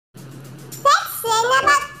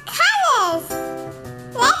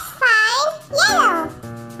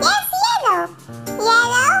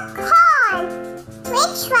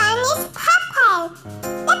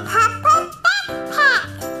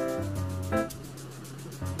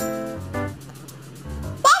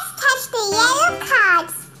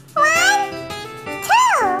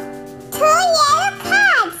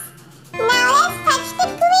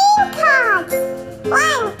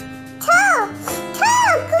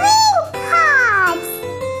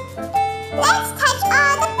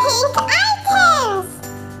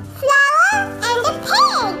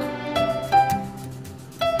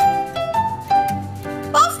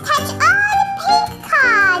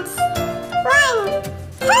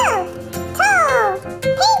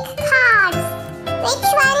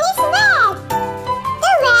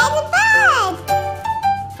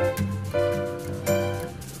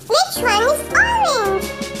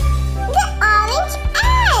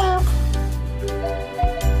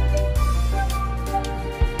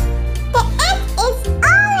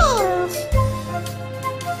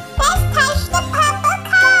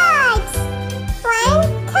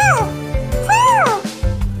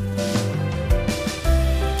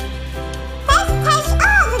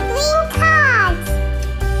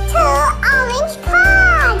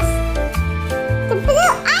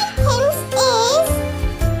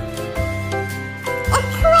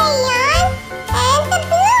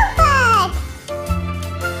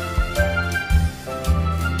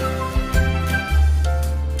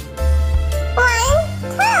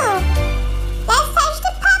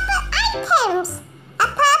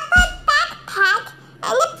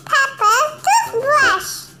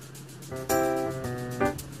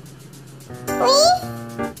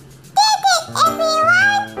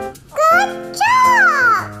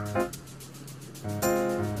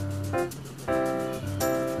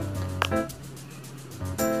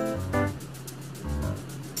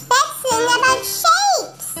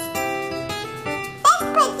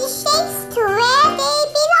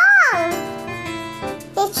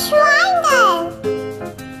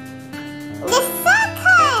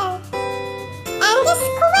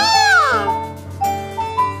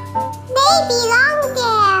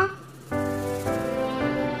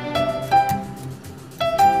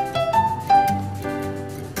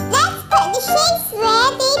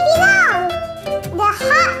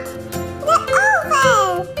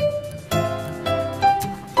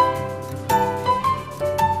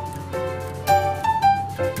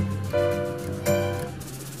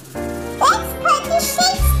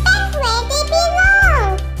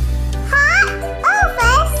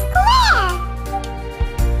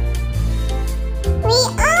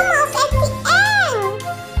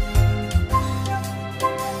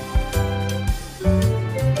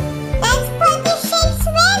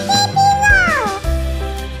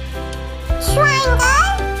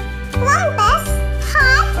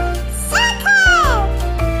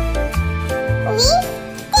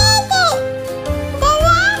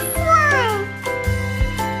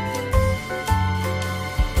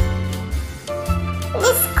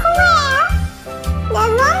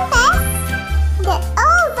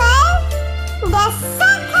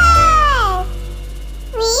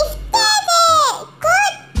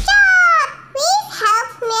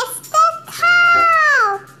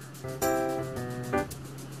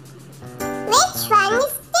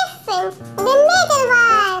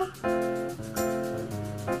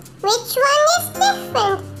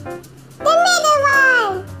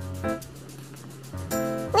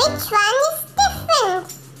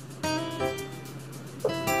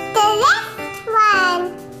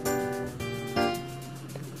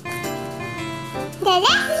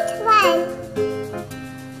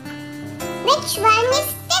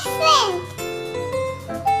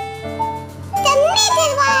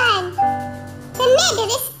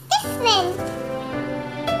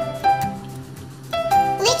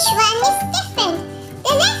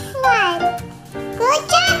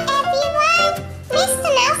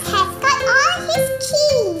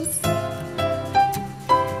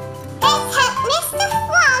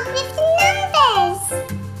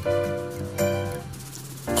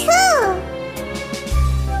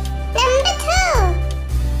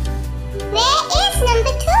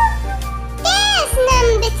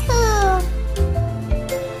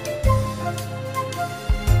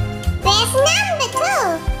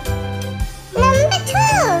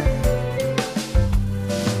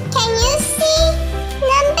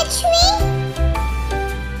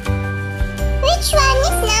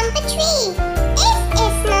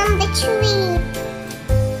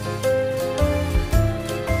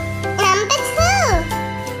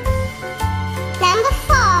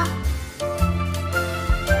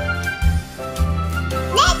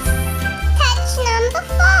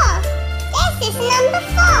is number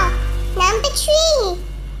 4. Number 3.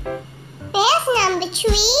 Where's number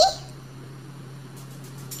 3?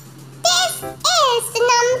 This is the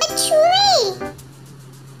number 3.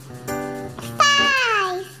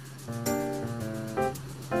 5.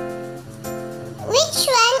 Which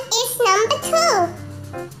one is number 2?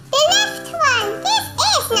 The left one. This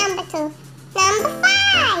is number 2. Number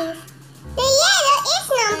 5. The yellow is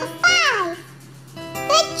number 5.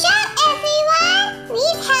 Good job, everyone.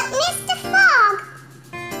 We've helped Mr. Frog.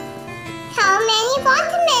 How many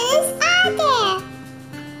watermelons are there?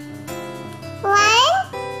 1,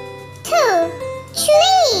 2,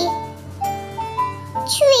 3.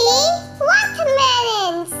 3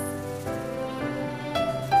 watermelons.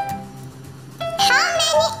 How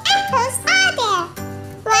many apples are there?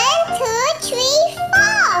 1, 2, 3,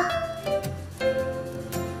 4.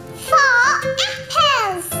 4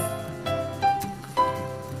 apples.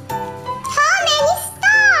 How many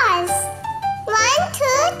stars? 1,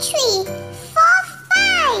 2, 3, 4,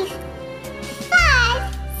 5. 5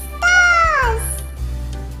 stars.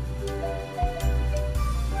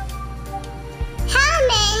 How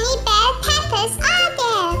many bell peppers are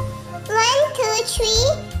there? 1, 2,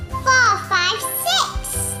 3,